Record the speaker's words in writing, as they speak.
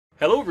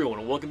Hello everyone,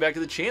 and welcome back to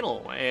the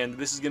channel, and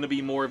this is going to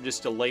be more of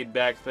just a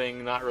laid-back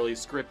thing, not really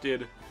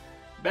scripted.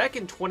 Back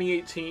in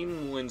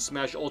 2018, when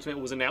Smash Ultimate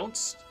was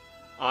announced,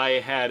 I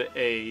had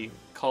a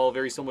call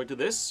very similar to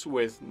this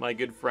with my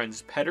good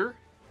friends Petter.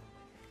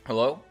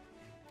 Hello?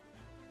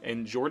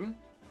 And Jordan.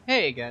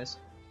 Hey guys.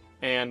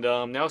 And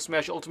now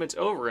Smash Ultimate's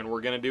over, and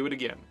we're going to do it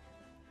again.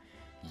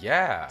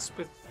 Yeah. It's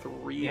been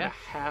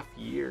 3.5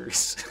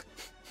 years.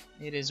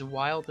 It is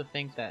wild to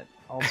think that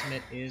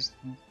Ultimate is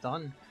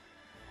done.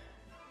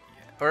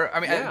 Or I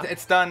mean, Yeah.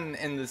 it's done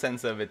in the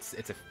sense of it's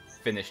a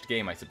finished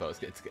game, I suppose.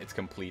 It's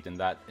complete in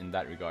that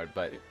regard.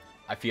 But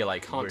I feel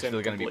like we're Content still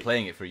going to be complete.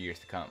 playing it for years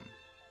to come.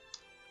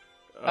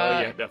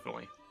 Yeah,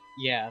 definitely.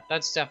 Yeah,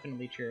 that's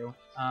definitely true.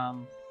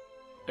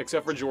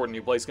 Except for Jordan,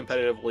 who plays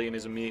competitively and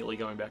is immediately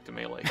going back to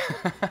Melee.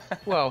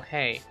 Whoa,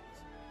 hey,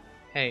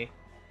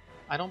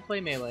 I don't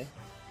play Melee.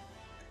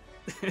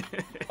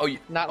 Oh, you,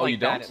 Not oh, like you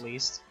that, don't? at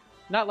least.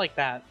 Not like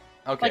that.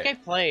 Okay. Like I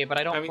play, but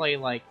I don't I mean- play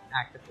like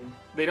actively.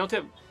 They don't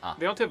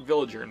have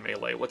Villager in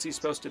Melee. What's he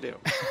supposed to do?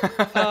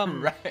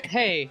 Right.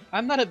 Hey,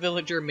 I'm not a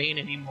villager main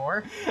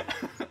anymore.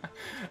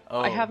 Oh.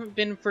 I haven't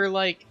been for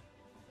like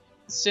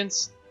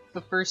since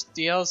the first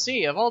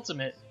DLC of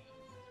Ultimate.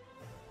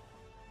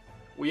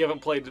 We haven't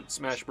played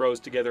Smash Bros.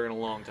 Together in a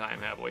long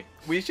time, have we?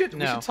 We should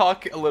No.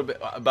 talk a little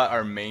bit about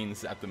our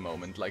mains at the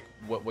moment, like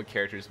what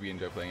characters we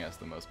enjoy playing as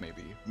the most,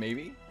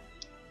 maybe.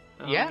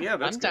 Yeah,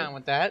 that's I'm down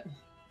with that.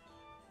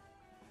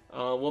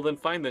 Well then,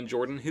 fine then,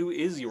 Jordan. Who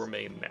is your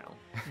main now?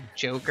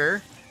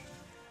 Joker.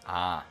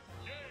 Ah.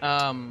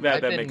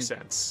 That makes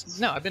sense.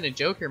 No, I've been a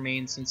Joker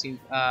main since he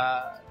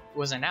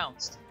was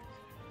announced.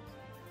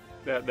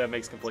 That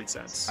makes complete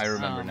sense. I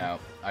remember now.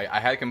 I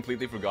had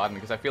completely forgotten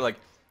because I feel like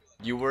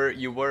you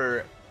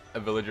were a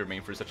villager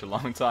main for such a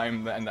long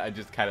time, and I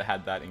just kind of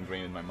had that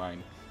ingrained in my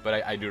mind.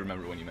 But I do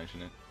remember when you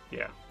mentioned it.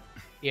 Yeah.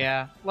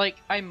 Yeah, like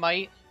I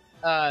might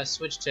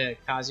switch to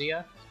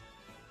Kazuya.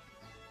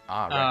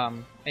 Ah,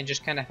 right. And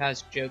just kind of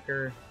have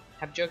Joker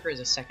as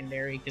a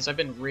secondary because I've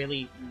been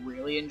really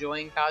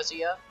enjoying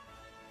Kazuya,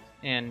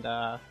 and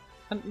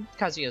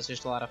Kazuya is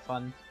just a lot of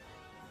fun.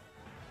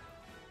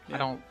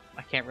 Yeah.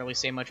 I can't really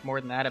say much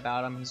more than that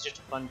about him. He's just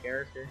a fun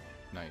character.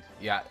 Nice.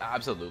 Yeah,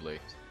 absolutely.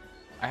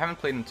 I haven't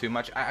played him too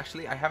much. I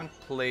haven't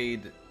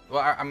played.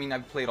 Well, I mean,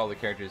 I've played all the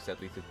characters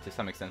at least to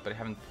some extent, but I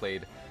haven't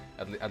played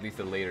at least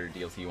the later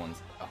DLC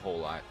ones a whole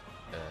lot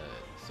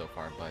so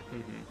far. But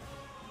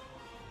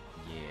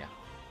yeah.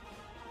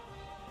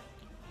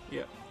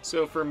 Yeah.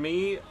 So for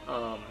me,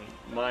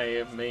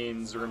 my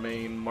mains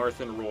remain Marth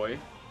and Roy,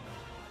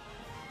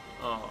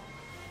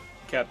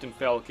 Captain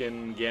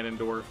Falcon,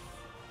 Ganondorf,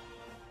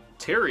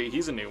 Terry.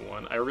 He's a new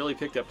one. I really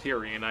picked up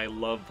Terry, and I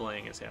love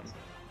playing as him.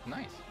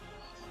 Nice.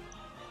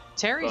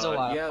 Terry's a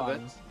lot yeah, of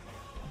fun.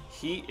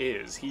 he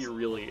is. He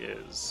really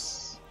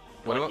is.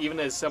 What Like, about- even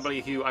as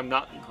somebody who I'm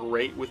not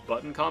great with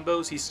button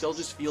combos, he still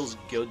just feels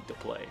good to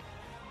play.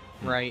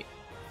 Right.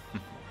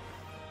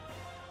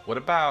 What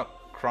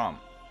about Chrom?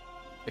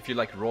 If you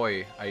like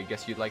Roy, I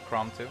guess you'd like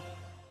Chrom too?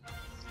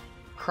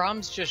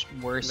 Chrom's just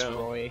worse, No.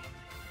 Roy.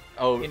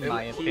 Oh, In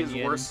my He is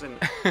opinion. worse in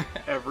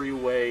every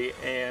way,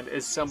 and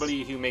as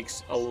somebody who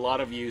makes a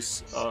lot of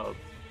use of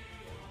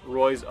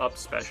Roy's up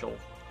special,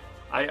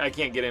 I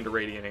can't get into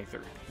Radiant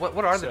Aether. what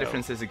are the So-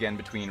 differences again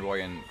between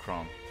Roy and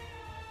Chrom?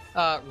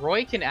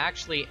 Roy can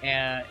actually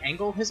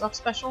angle his up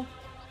special,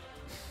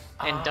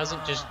 and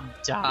doesn't just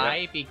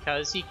die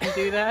because he can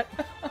do that.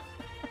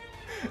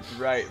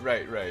 Right.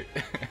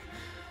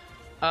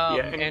 Yeah,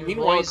 and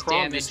meanwhile, Roy's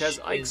Chrom damage just has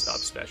Ike's is, up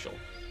special.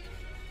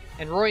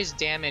 and Roy's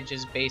damage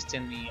is based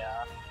in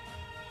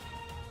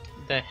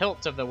the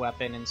hilt of the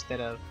weapon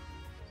instead of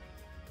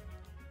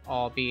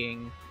all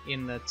being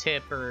in the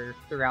tip or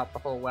throughout the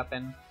whole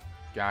weapon.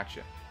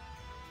 Gotcha.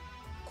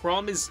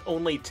 Chrom is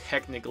only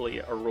technically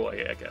a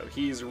Roy Echo.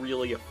 He's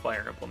really a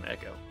Fire Emblem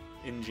Echo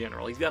in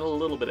general. He's got a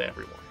little bit of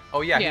everyone.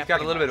 Oh yeah, Yeah, he's got a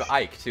pretty little bit much. of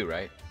Ike too,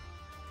 right?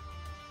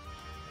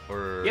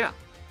 Or Yeah.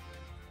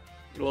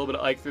 A little bit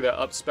of Ike through that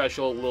up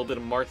special, a little bit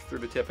of Marth through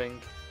the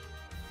tipping.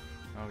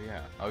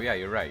 Oh yeah,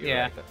 you're right. You're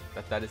Yeah.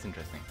 right. That is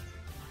interesting.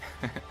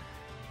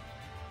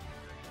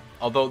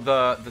 Although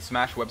the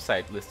Smash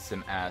website lists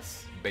him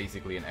as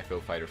basically an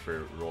Echo fighter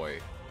for Roy.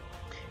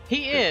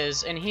 He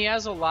is, and he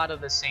has a lot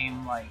of the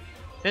same like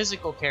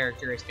physical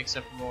characteristics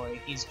of Roy.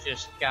 He's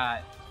just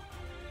got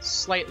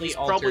slightly He's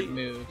altered probably-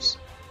 moves.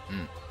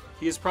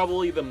 He is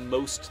probably the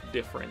most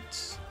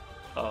different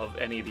of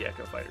any of the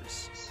Echo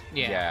fighters.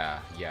 Yeah.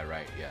 Yeah,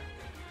 right, yeah.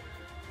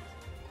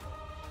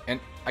 And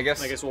I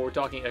guess While we're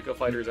talking Echo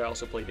fighters, I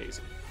also play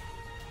Daisy.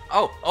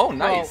 Oh,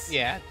 nice. Well,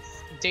 yeah.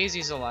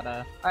 Daisy's a lot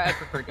of. I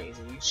prefer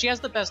Daisy. She has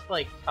the best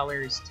like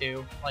colors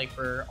too, like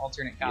for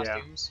alternate Yeah.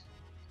 costumes.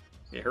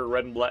 Yeah, her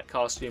red and black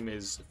costume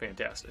is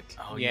fantastic.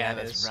 Oh Yeah, yeah, it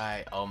that's is.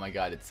 right. Oh my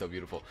god, it's so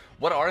beautiful.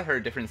 What are her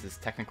differences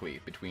technically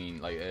between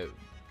like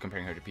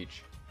comparing her to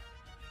Peach?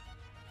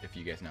 If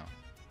you guys know.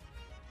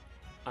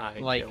 I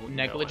Like don't know. I'm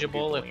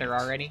negligible if Googling there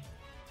it. are any.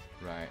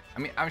 Right. I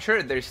mean, I'm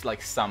sure there's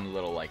like some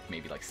little like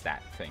maybe like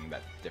stat thing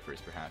that differs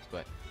perhaps,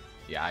 but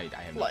yeah, I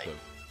have no Like- clue.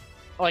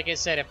 like I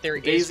said, if there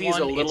is Daisy is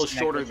one, a little it's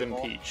shorter than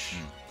negligible. Peach,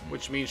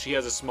 which means she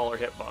has a smaller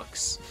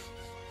hitbox.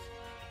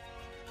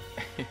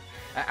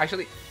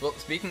 Actually, well,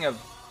 speaking of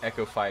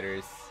Echo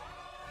Fighters,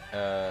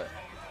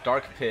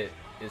 Dark Pit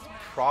is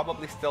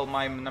probably still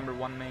my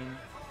 #1 main.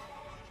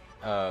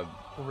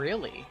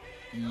 Really?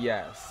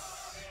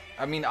 Yes.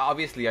 I mean,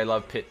 obviously, I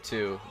love Pit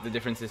too. The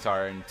differences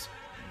aren't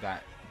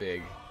that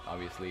big,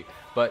 obviously,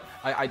 but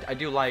I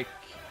do like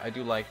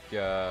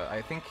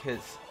I think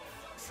his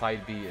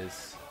side B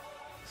is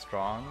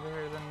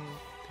stronger than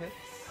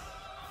Pit's,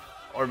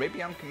 or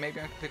maybe I'm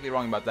completely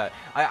wrong about that.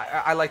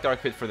 I like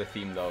Dark Pit for the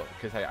theme though,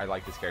 because I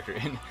like this character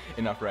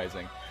in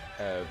Uprising.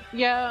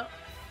 Yeah.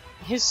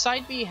 His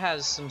side B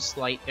has some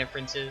slight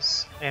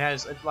differences. It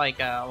has like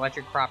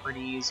electric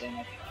properties, and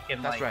I think he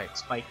can That's like right.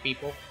 spike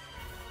people.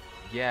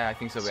 Yeah, I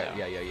think so. So.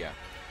 Yeah.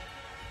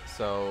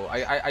 So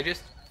I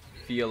just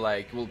feel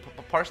like, well,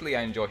 partially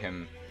I enjoy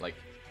him like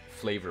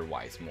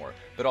flavor-wise more,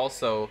 but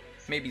also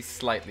maybe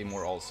slightly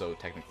more also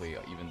technically,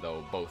 even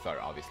though both are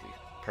obviously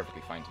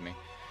perfectly fine to me.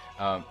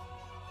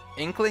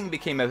 Inkling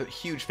became a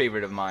huge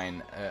favorite of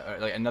mine,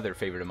 like another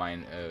favorite of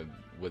mine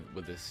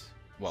with this,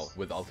 well,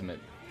 with Ultimate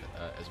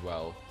as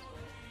well.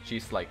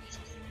 She's like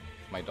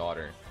my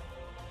daughter.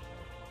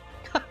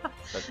 But,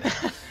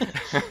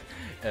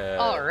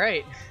 All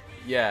right.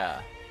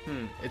 Yeah.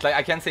 It's like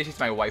I can't say she's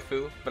my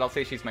waifu, but I'll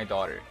say she's my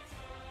daughter.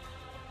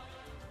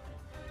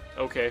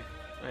 Okay,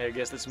 I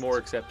guess that's more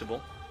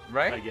acceptable.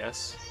 Right? I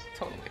guess.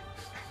 Totally.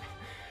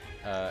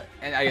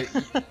 And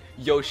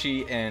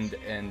Yoshi and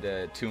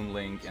Toon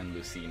Link and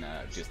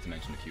Lucina, just to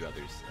mention a few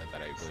others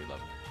that I really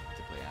love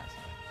to play as.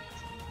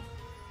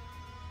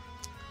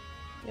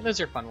 Yeah, those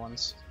are fun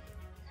ones.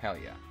 Hell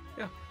yeah.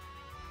 Yeah.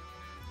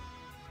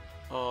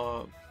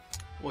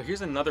 Well,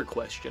 here's another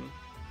question.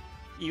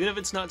 Even if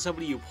it's not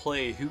somebody you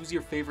play, who's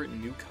your favorite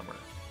newcomer?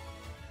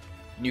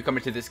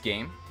 Newcomer to this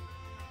game.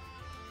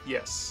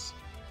 Yes.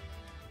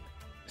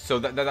 So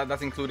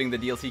that's including the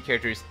DLC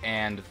characters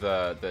and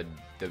the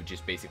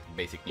just basic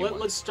new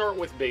ones. Let's start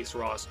with base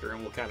roster,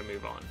 and we'll kind of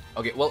move on.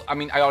 Okay. Well, I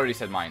mean, I already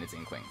said mine. It's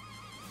Inkling.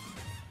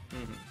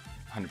 Mm-hmm.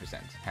 100%,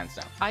 hands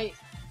down. I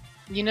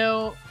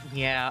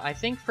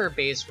think for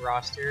base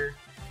roster,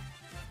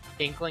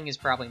 Inkling is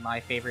probably my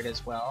favorite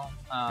as well.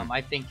 I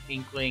think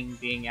Inkling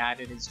being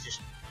added is just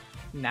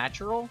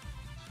natural,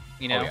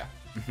 you know?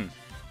 Oh,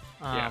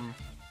 yeah.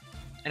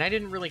 And I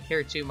didn't really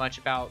care too much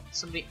about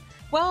somebody...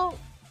 Well,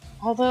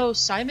 although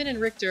Simon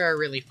and Richter are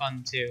really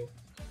fun too.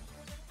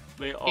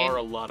 They are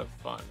a lot of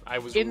fun. I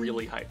was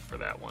really hyped for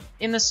that one.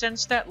 In the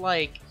sense that,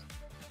 like,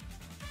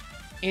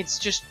 it's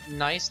just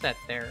nice that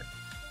they're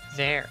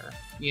there,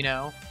 you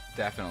know?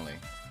 Definitely.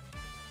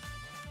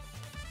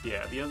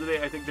 Yeah, at the end of the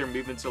day, I think their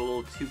movements are a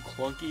little too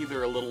clunky.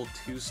 They're a little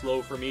too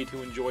slow for me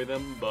to enjoy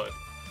them, but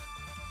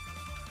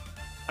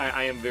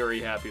I am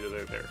very happy that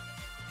they're there.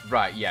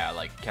 Right, yeah,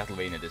 like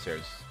Castlevania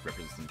deserves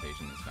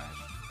representation in Smash.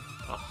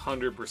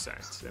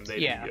 100%, and they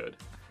Yeah. did good.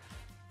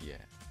 Yeah.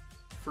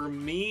 For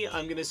me,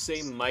 I'm gonna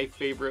say my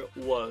favorite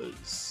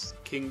was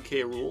King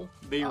K. Rool.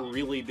 They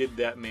really did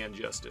that man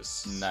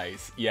justice.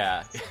 Nice.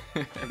 Yeah.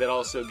 And that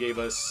also gave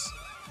us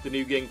the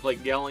new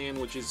Gangplank Galleon,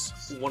 which is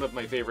one of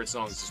my favorite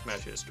songs in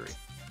Smash history.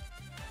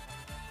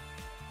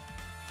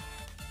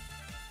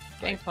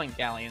 Gangplank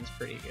Galleon's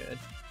pretty good.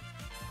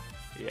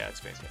 Yeah, it's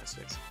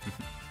fantastic.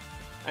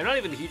 I'm not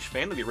even a huge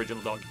fan of the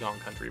original Donkey Kong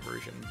Country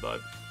version,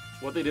 but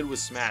what they did with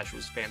Smash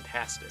was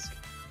fantastic.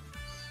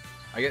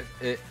 I guess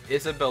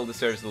Isabelle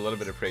deserves a little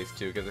bit of praise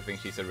too, because I think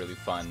she's a really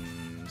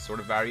fun sort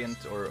of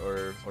variant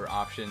or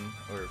option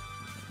or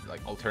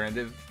like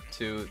alternative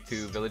to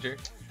Villager.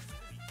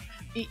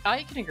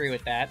 I can agree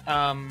with that.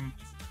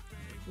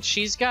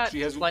 She's got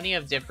She has- plenty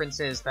of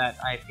differences that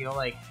I feel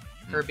like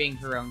her being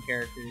her own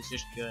character is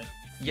just good.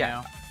 you Yeah,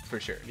 know? for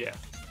sure. Yeah.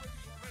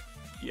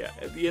 Yeah,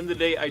 at the end of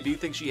the day, I do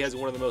think she has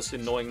one of the most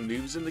annoying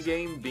moves in the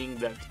game, being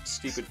that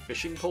stupid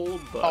fishing pole,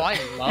 but... Oh, I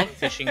love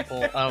fishing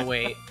pole. Oh,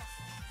 wait.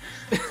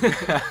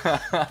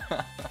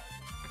 The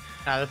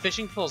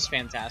fishing pole's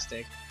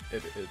fantastic.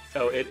 It's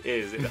Oh, it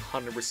is. It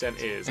 100%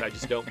 is. I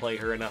just don't play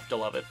her enough to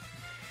love it.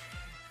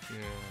 yeah.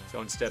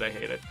 So instead, I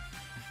hate it.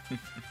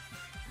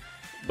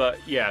 But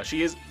yeah,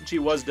 she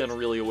was done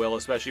really well,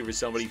 especially for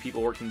somebody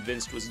people were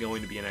convinced was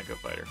going to be an Echo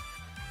Fighter.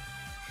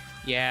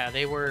 Yeah,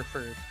 they were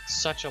for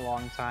such a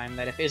long time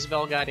that if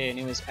Isabelle got in,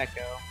 it was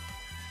Echo.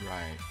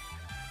 Right.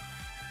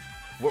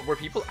 Were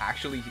people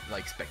actually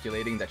like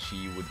speculating that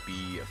she would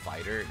be a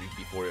fighter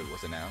before it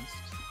was announced?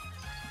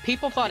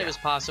 People thought Yeah. it was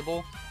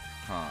possible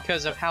Huh.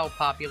 because of how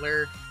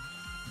popular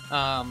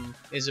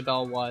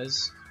Isabelle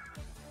was.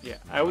 Yeah,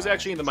 I was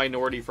actually in the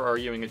minority for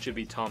arguing it should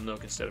be Tom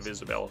Nook instead of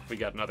Isabelle if we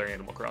got another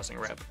Animal Crossing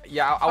rep.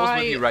 Yeah, I was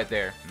with you right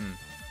there.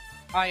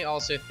 I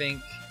also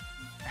think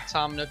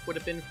Tom Nook would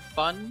have been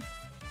fun,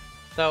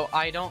 though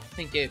I don't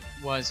think it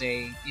was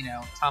a,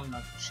 Tom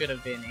Nook should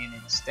have been in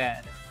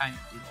instead kind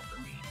of deal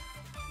for me.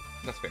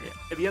 That's fair. Yeah.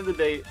 At the end of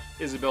the day,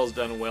 Isabelle's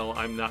done well.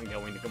 I'm not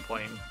going to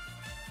complain.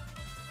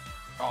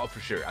 Oh, for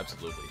sure,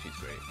 absolutely. She's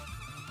great.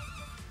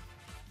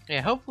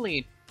 Yeah,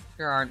 hopefully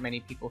there aren't many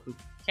people who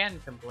can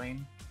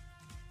complain.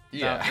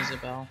 about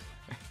Isabelle.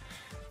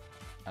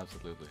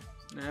 Absolutely.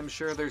 I'm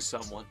sure there's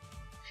someone.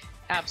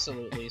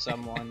 Absolutely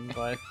someone,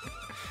 but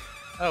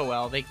oh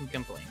well, they can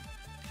complain.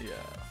 Yeah,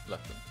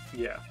 left them.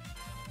 Yeah.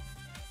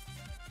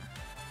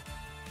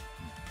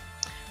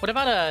 What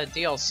about a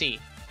DLC?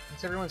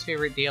 What's everyone's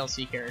favorite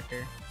DLC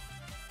character?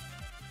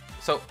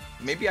 So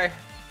maybe I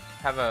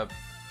have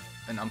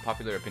an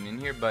unpopular opinion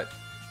here, but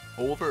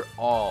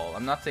overall,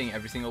 I'm not saying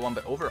every single one,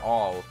 but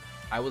overall,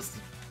 I was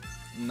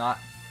not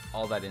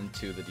all that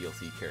into the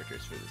DLC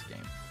characters for this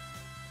game.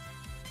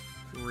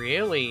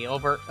 Really?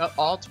 Over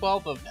all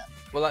 12 of them?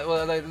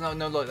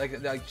 No,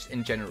 like just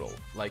in general,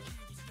 like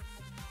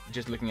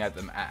just looking at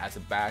them as a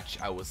batch,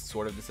 I was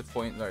sort of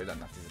disappointed. Or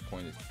not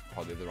disappointed is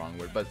probably the wrong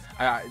word, but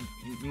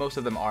most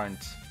of them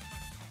aren't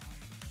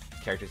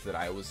characters that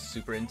I was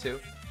super into.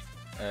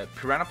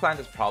 Piranha Plant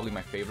is probably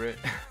my favorite,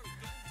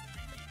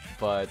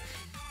 but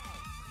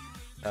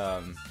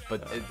I'm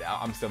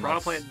still Piranha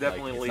not. Plant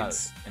definitely like,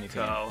 leads not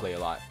anything I play a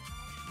lot.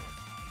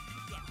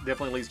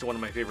 Definitely leads to one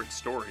of my favorite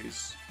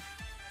stories.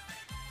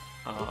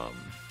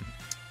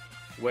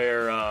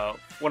 Where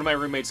one of my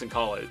roommates in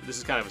college, this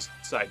is kind of a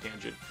side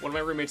tangent, one of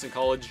my roommates in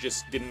college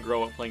just didn't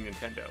grow up playing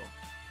Nintendo.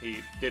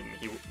 He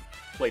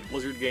played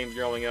Blizzard games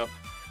growing up,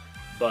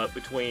 but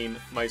between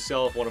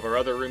myself, one of our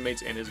other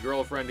roommates, and his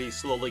girlfriend, he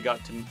slowly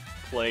got to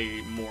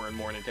play more and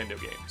more Nintendo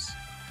games.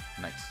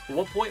 Nice. At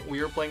one point, we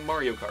were playing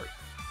Mario Kart.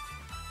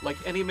 Like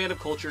any man of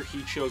culture,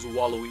 he chose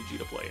Waluigi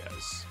to play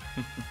as.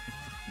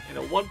 And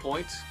at one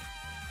point,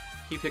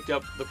 he picked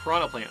up the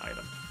Piranha Plant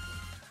item.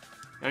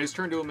 And I just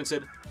turned to him and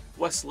said,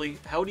 Wesley,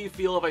 how do you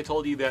feel if I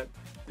told you that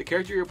the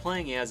character you're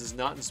playing as is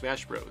not in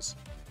Smash Bros,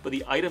 but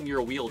the item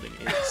you're wielding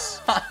is?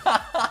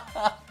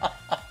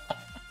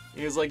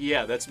 He was like,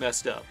 yeah, that's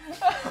messed up.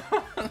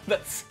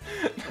 That's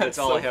all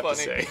so I have funny.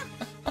 to say.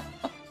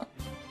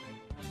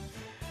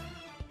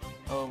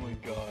 Oh my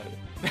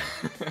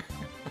god.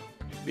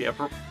 Yeah,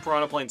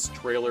 Piranha Plant's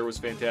trailer was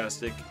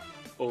fantastic.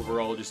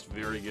 Overall, just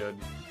very good.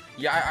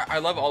 Yeah, I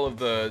love all of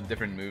the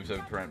different moves of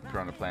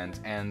Piranha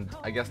Plant, and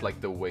I guess like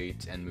the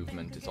weight and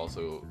movement is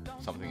also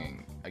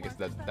something I guess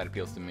that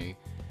appeals to me.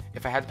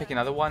 If I had to pick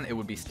another one, it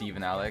would be Steve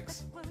and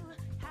Alex.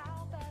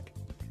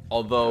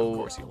 Although Of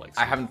course you like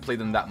I Steve. haven't played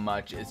them that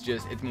much,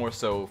 it's more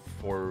so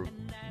for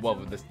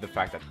the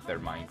fact that they're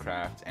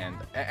Minecraft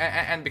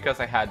and because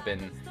I had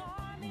been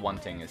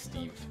wanting a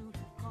Steve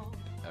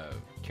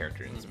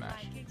character in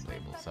Smash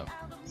label, so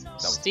that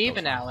was Steve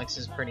and Alex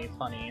is pretty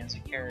funny as a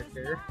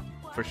character.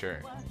 for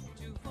sure.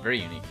 Very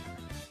unique.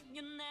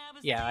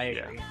 Yeah, I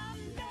Yeah. agree.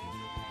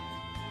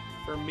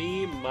 For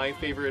me, my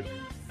favorite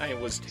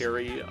was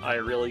Terry. I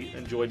really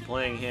enjoyed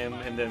playing him,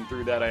 and then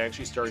through that I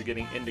actually started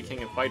getting into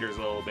King of Fighters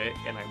a little bit,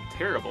 and I'm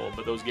terrible,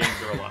 but those games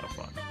are a lot of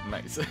fun.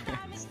 Nice.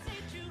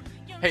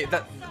 Hey,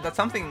 that's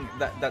something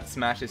that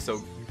Smash is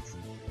so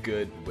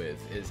good with,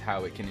 is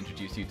how it can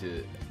introduce you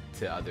to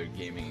other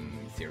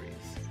gaming series.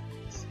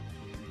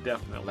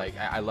 Definitely. Like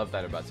I love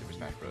that about Super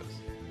Smash Bros.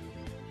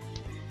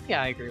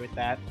 Yeah, I agree with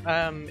that.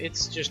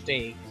 It's just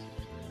a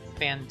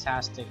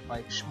fantastic,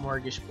 like,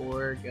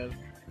 smorgasbord of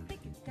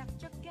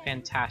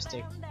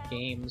fantastic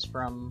games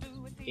from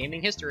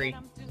gaming history.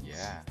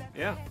 Yeah.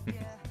 Yeah.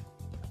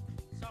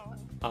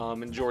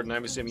 And Jordan,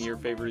 I'm assuming your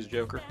favorite is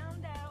Joker?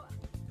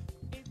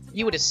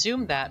 You would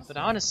assume that, but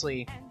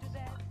honestly,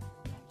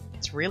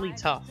 it's really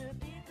tough.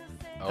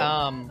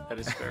 Oh. That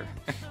is fair.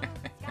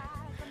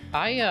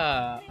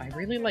 I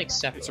really like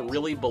Sephiroth. It's a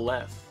really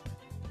Beleth.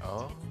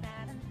 Oh.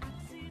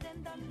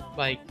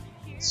 Like,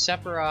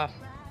 Sephiroth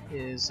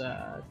is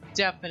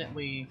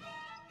definitely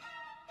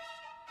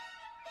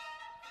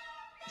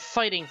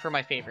fighting for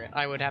my favorite,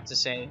 I would have to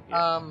say.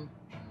 Yeah.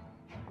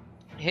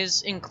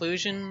 His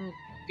inclusion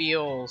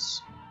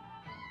feels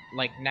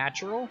like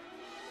natural,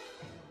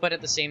 but at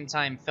the same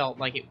time felt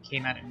like it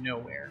came out of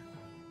nowhere.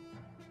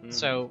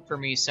 So for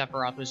me,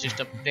 Sephiroth was just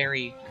a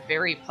very,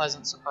 very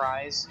pleasant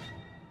surprise.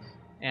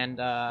 And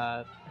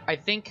I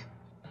think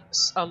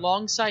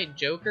alongside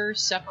Joker,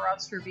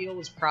 Sephiroth's reveal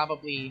was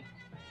probably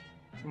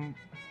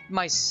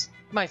my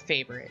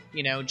favorite.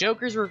 You know,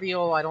 Joker's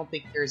reveal, I don't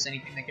think there's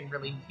anything that can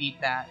really beat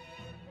that.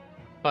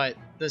 But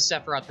the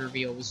Sephiroth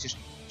reveal was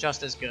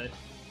just as good.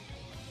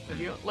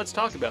 You know, let's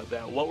talk about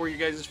that. What were your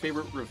guys'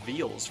 favorite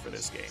reveals for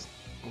this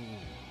game?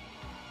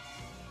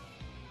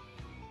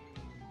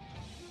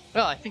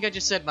 Well, I think I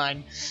just said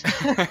mine.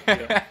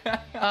 Yeah.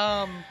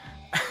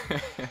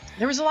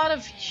 There was a lot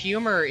of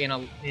humor in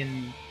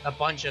a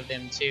bunch of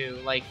them too.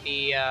 Like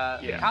the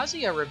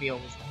Kazuya reveal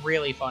was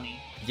really funny.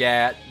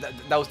 Yeah,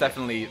 that was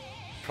definitely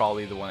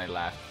probably the one I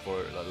laughed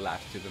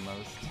to the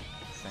most.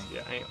 I think.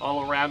 Yeah,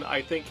 all around,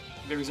 I think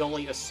there's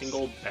only a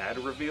single bad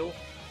reveal,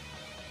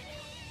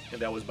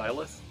 and that was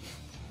Byleth.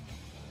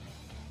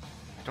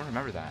 I don't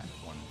remember that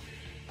one.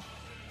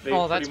 They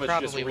Oh, pretty that's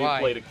much just probably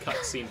why. replayed a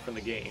cutscene from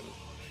the game,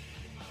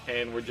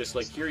 and we're just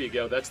like, here you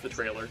go, that's the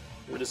trailer.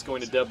 We're just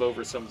going to dub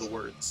over some of the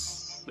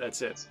words.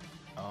 That's it.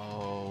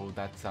 Oh,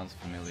 that sounds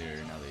familiar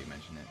now that you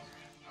mention it.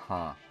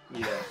 Huh.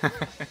 Yeah.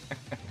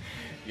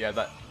 Yeah,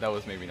 that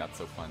was maybe not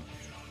so fun.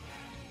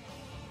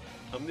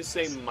 I'm gonna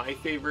say my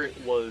favorite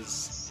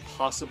was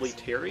possibly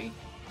Terry.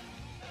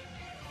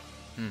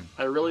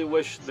 I really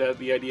wish that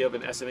the idea of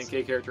an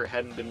SNK character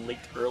hadn't been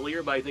leaked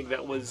earlier, but I think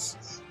that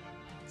was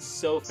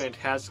so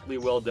fantastically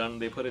well done.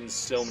 They put in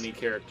so many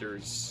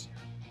characters.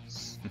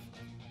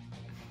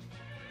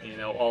 You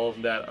know, all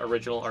of that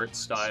original art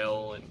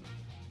style and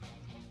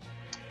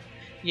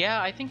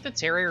Yeah, I think the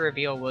Terry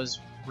reveal was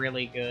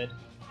really good.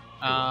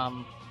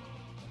 Yeah,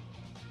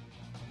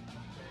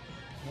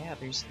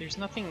 there's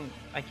nothing.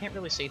 I can't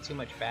really say too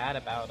much bad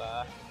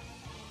about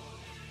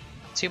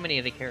too many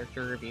of the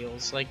character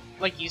reveals. Like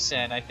you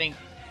said, I think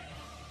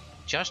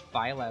just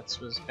Violet's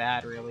was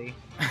bad, really.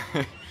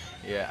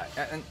 Yeah,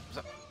 and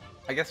so,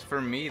 I guess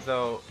for me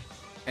though,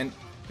 and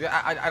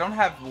I don't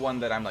have one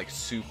that I'm like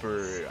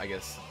super, I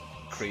guess,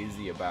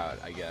 crazy about,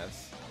 I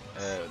guess.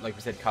 Like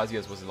we said,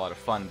 Kazuya's was a lot of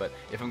fun, but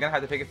if I'm gonna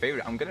have to pick a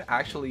favorite, I'm gonna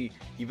actually,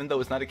 even though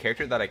it's not a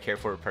character that I care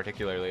for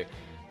particularly,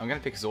 I'm gonna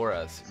pick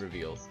Zora's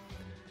reveal.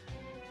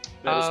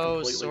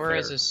 Oh,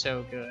 Zora's is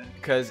so good.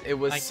 Because it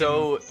was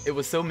it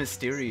was so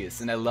mysterious,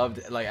 and I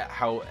loved like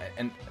how,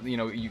 and you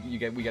know, we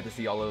get to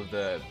see all of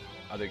the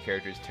other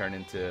characters turn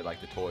into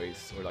like the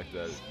toys or like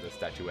the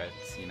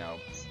statuettes, you know,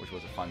 which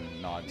was a fun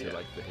nod to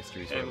like the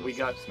history sort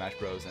of Smash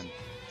Bros.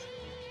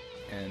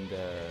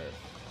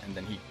 And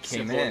then he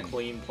came Simple in and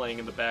clean playing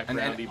in the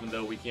background, even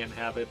though we can't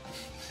have it.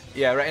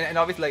 Yeah, right. And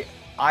obviously,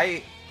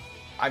 like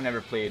I've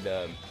never played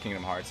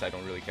Kingdom Hearts. I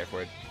don't really care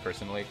for it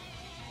personally,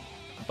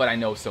 but I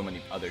know so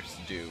many others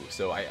do.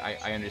 So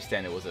I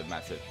understand it was a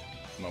massive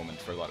moment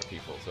for a lot of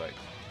people. So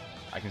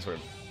I can sort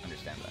of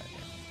understand that.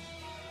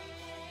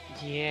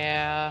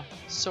 Yeah,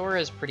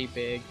 Sora's pretty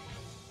big.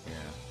 Yeah.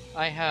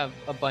 I have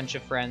a bunch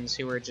of friends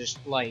who are just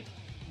like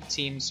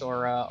Team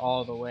Sora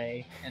all the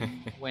way,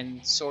 and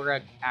when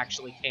Sora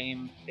actually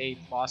came, they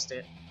lost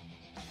it.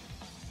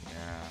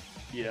 Yeah.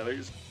 Yeah,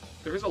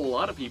 there's a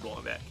lot of people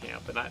in that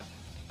camp, and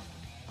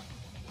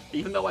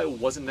even though I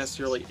wasn't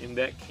necessarily in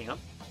that camp,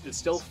 it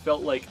still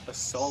felt like a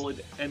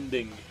solid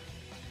ending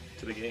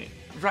to the game.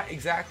 Right,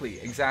 exactly.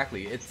 He's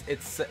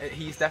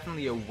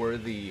definitely a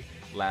worthy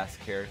last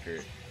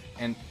character,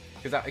 and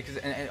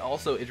and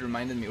also it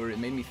reminded me, or it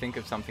made me think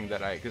of something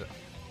that I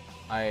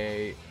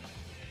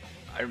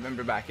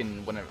remember back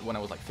in when I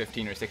was like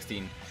 15 or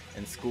 16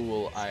 in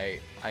school,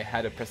 I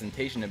had a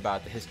presentation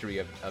about the history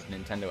of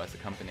Nintendo as a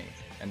company,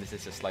 and this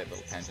is a slight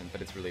little tangent,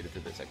 but it's related to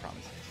this, I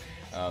promise.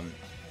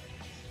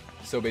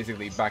 So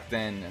basically back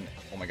then, and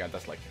oh my god,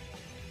 that's like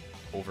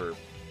over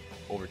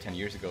 10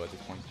 years ago at this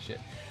point, shit.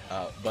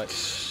 But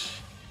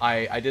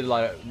I did a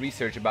lot of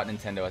research about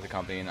Nintendo as a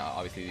company, and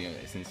obviously,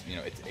 since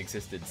it's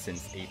existed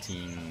since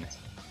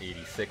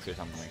 1886 or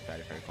something like that,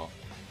 if I recall.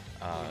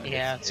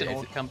 Yeah, it's an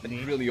old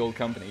company. Really old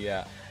company,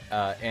 yeah.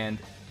 And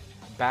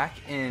back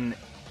in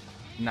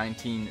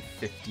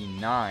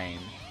 1959,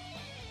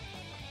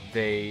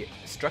 they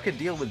struck a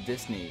deal with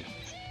Disney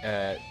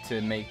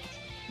to make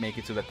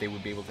it so that they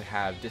would be able to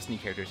have Disney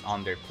characters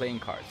on their playing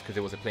cards, because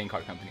it was a playing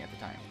card company at the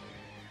time.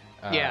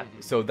 Yeah.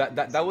 So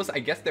that was, I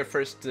guess, their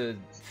first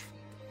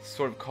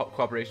sort of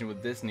cooperation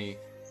with Disney,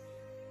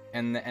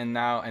 and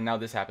now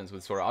this happens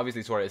with Sora.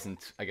 Obviously, Sora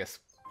isn't, I guess,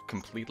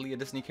 completely a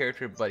Disney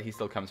character, but he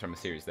still comes from a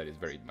series that is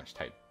very much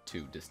tied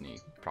to Disney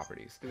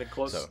properties. And the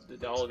closest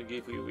dollar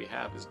we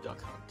have is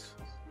Duck Hunt.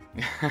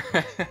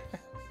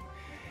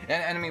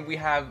 and I mean,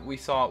 we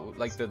saw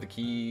like the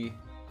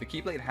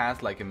Keyblade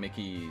has like a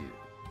Mickey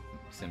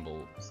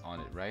symbol on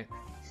it, right?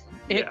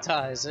 It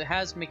does. It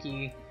has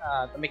Mickey,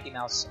 the Mickey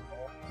Mouse symbol.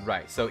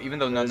 Right. So even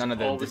though none of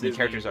the Disney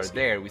characters are Disney.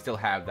 there, we still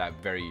have that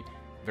very,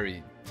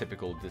 very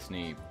typical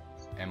Disney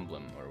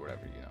emblem or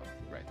whatever,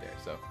 right there.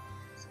 So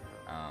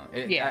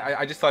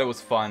I just thought it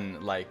was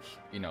fun, like,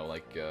 over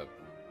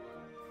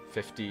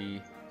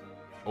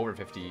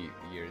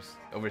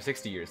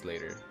 60 years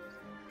later,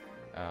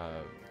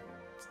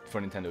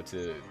 for Nintendo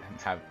to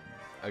have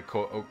a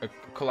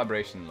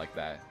collaboration like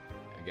that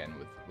again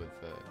with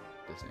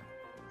Disney.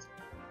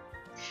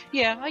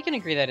 Yeah, I can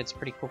agree that it's a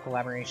pretty cool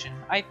collaboration.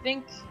 I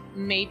think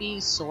maybe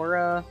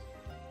Sora,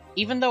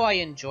 even though I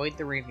enjoyed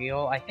the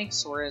reveal, I think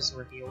Sora's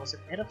reveal was a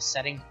bit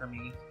upsetting for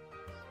me.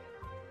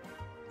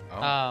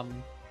 Oh.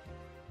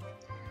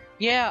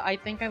 Yeah, I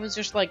think I was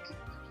just like,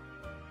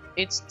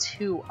 it's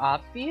too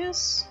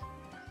obvious,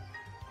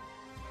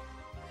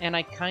 and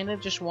I kind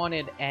of just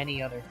wanted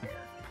any other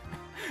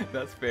character.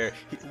 That's fair.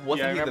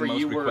 Wasn't he the most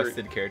you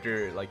requested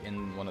character, like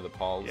in one of the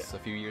polls a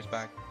few years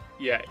back?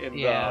 Yeah, in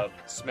the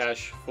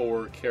Smash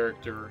 4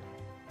 character,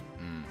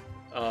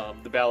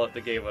 the ballot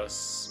that gave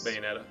us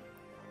Bayonetta.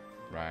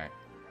 Right.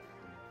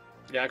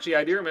 Yeah, actually,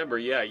 I do remember.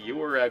 Yeah, you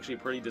were actually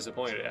pretty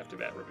disappointed after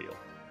that reveal.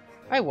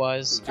 I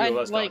was. The two of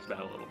us talked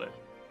about it a little bit.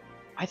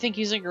 I think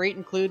he's a great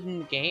include in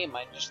the game.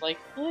 I'm just like,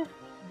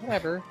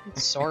 whatever.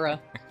 It's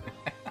Sora.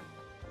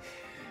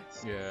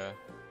 Yeah.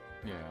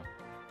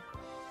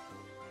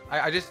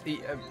 I just,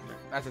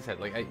 as I said,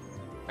 like,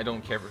 I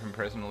don't care for him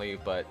personally,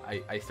 but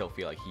I still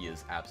feel like he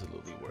is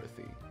absolutely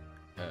worthy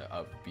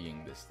of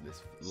being this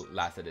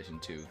last addition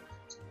to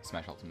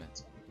Smash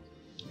Ultimate.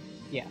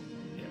 Yeah.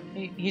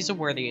 He's a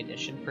worthy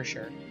addition for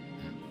sure.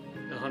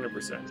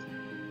 100%.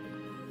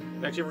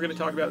 Actually, we're going to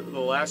talk about the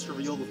last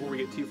reveal before we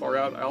get too far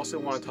out. I also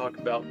want to talk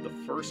about the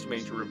first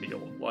major reveal.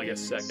 Well, I guess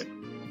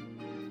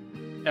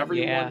second.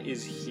 Everyone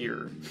is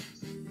here.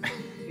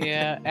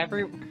 Yeah,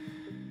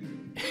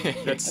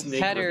 That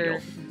snake Petter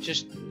reveal.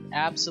 just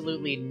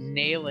absolutely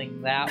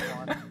nailing that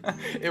one.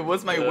 It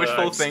was my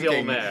wishful I'm still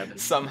thinking mad.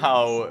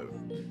 somehow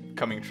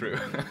coming true.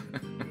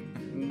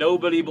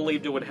 Nobody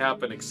believed it would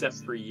happen except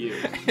for you.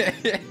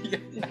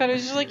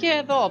 Petter's just like,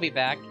 yeah, they'll all be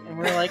back. And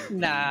we're like,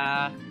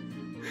 nah.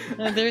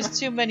 There's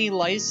too many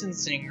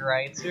licensing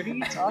rights. What are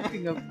you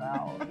talking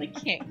about? They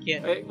can't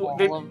get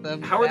all of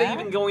them How are they back.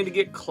 even going to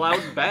get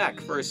Cloud back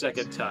for a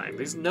second time?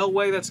 There's no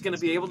way that's going to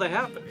be able to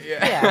happen.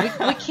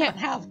 Yeah, we can't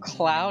have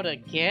Cloud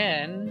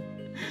again.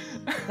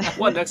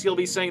 What, next you'll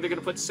be saying they're going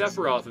to put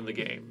Sephiroth in the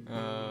game.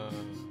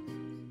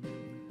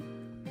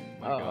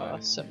 My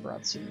God.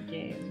 Sephiroth's in the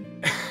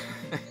game.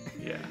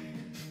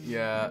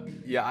 Yeah.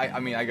 Yeah. I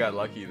mean, I got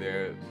lucky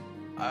there.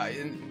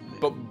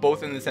 But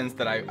both in the sense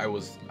that I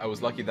was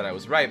lucky that I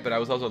was right, but I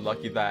was also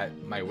lucky that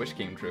my wish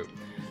came true.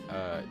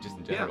 Just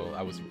in general, Yeah.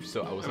 I was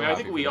so I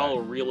think we all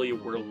really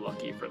were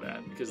lucky for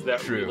that, because that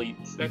True.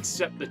 that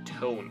set the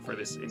tone for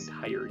this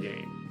entire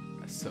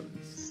game. So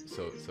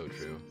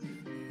true.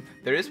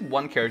 There is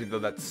one character though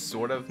that's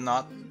sort of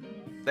not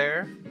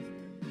there.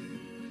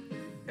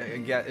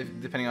 Yeah,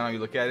 depending on how you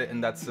look at it,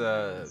 and that's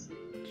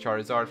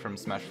Charizard from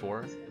Smash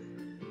 4.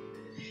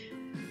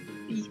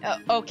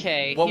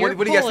 Okay, What you're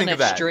do you guys pulling think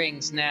of at that?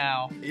 strings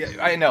now. Yeah,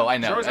 I know.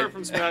 Charizard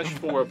from Smash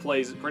 4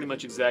 plays pretty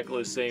much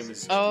exactly the same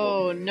as.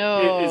 Oh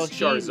no, It's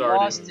he Charizard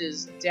lost and-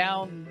 his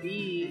down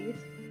B.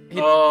 He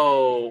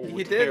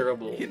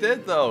Terrible. did. He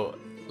did though.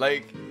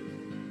 Like,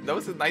 that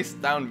was a nice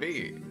down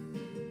B.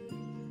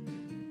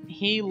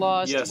 He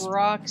lost Yes.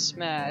 Rock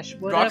Smash.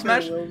 Whatever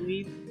Smash? will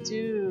we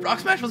do? Rock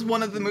Smash was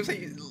one of the moves that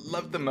you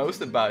loved the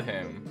most about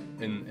him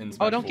in Smash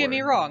Oh, don't 4. get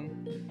me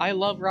wrong. I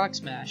love Rock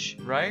Smash.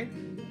 Right?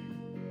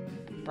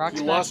 Rock He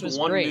Smash lost was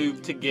one great.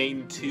 move to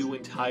gain 2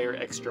 entire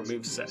extra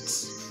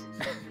movesets.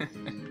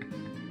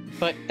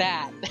 But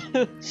that.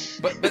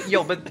 But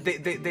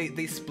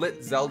they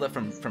split Zelda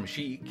from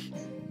Sheik.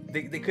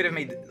 They could have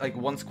made like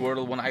one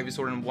Squirtle, one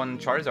Ivysaur, and one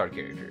Charizard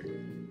character.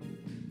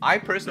 I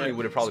personally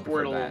would have probably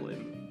preferred that.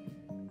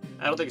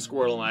 I don't think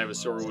Squirtle and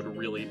Ivysaur would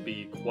really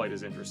be quite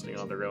as interesting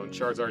on their own.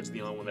 Charizard's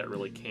the only one that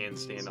really can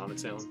stand on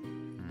its own.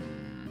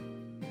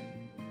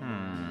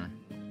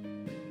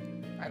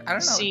 I don't know.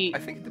 See, I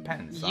think it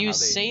depends. On You how they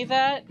say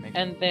that, make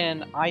and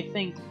then I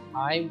think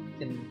I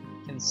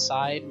can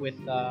side with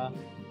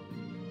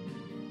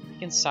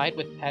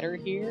Petter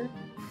here.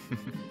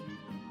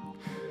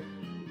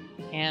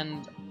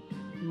 And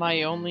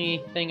my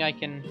only thing I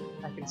can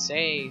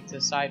say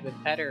to side with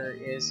Petter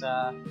is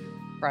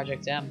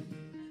Project M.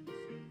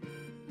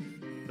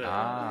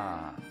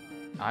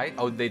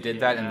 They did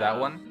that in that Yeah.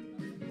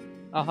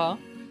 one? Uh-huh.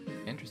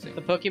 Interesting.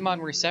 The Pokemon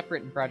were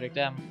separate in Project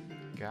M.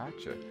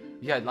 Gotcha.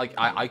 Yeah, like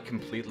I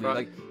completely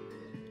Right.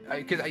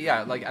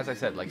 like as I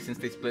said, like since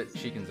they split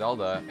Sheik and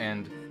Zelda,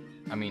 and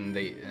I mean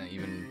they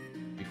even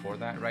before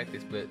that, right? They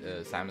split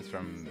Samus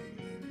from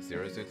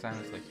Zero Suit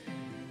Samus. Like,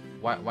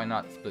 why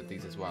not split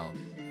these as well?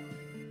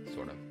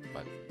 Sort of,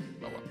 but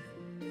oh well.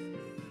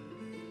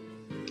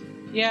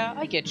 Yeah,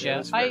 I get you. Yeah,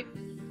 that's fair.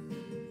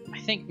 I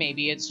think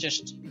maybe it's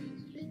just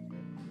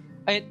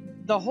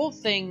the whole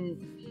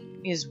thing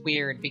is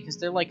weird because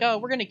they're like, oh,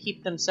 we're gonna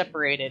keep them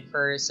separated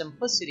for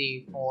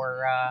simplicity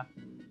for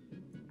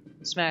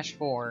Smash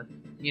 4,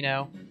 you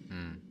know?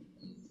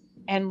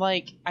 And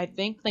like, I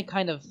think they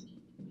kind of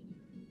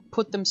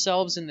put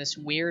themselves in this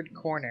weird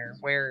corner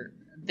where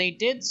they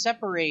did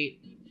separate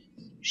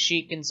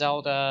Sheik and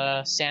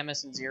Zelda,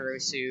 Samus and Zero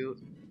Suit,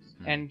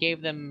 and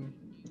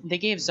they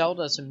gave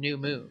Zelda some new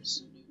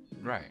moves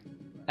Right.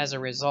 as a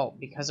result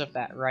because of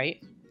that,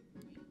 right?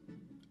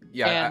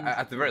 Yeah, And-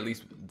 at the very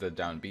least, the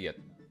down B at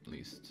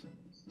least.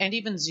 And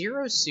even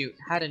Zero Suit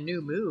had a new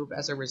move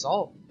as a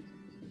result.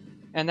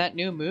 And that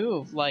new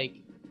move, like,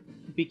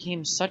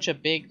 became such a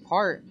big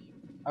part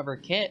of her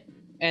kit.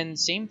 And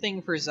same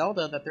thing for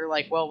Zelda, that they're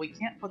like, well, we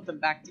can't put them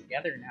back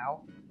together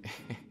now.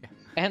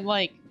 And,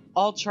 like,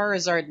 all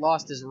Charizard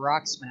lost is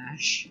Rock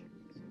Smash.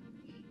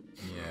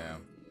 Yeah.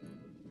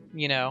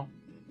 You know?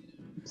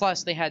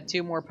 Plus, they had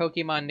 2 more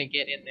Pokemon to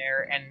get in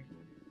there, and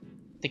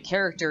the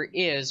character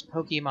is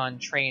Pokemon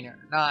Trainer,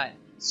 not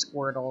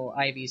Squirtle,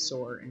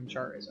 Ivysaur, and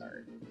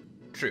Charizard.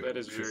 True. That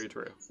is very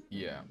true.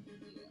 Yeah.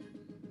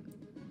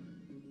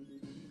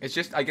 It's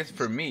just, I guess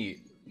for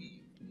me,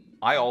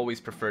 I always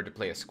preferred to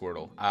play a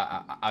Squirtle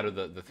out of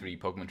the 3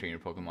 Pokemon Trainer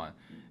Pokemon.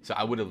 So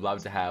I would have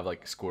loved to have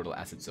like Squirtle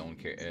as its own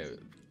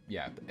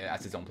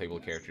as its own playable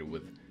character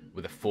with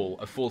a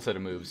full set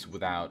of moves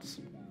without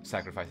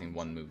sacrificing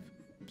one move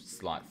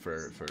slot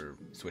for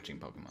switching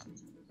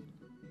Pokemon.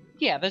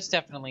 Yeah, that's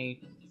definitely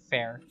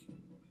fair.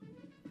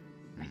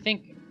 I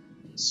think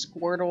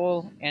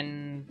Squirtle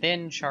and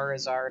then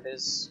Charizard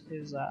is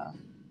how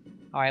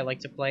I like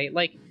to play.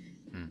 Like,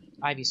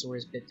 Ivysaur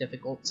is a bit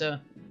difficult to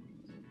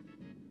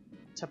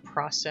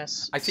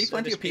process. I see so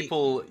plenty to of speak.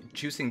 people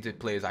choosing to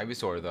play as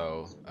Ivysaur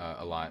though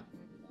a lot.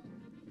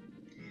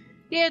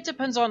 Yeah, it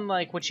depends on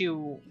like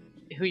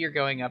who you're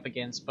going up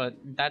against, but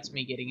that's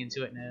me getting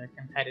into it in a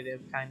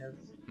competitive kind of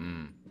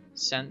Mm.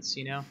 sense,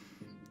 you know.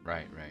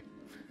 Right, right.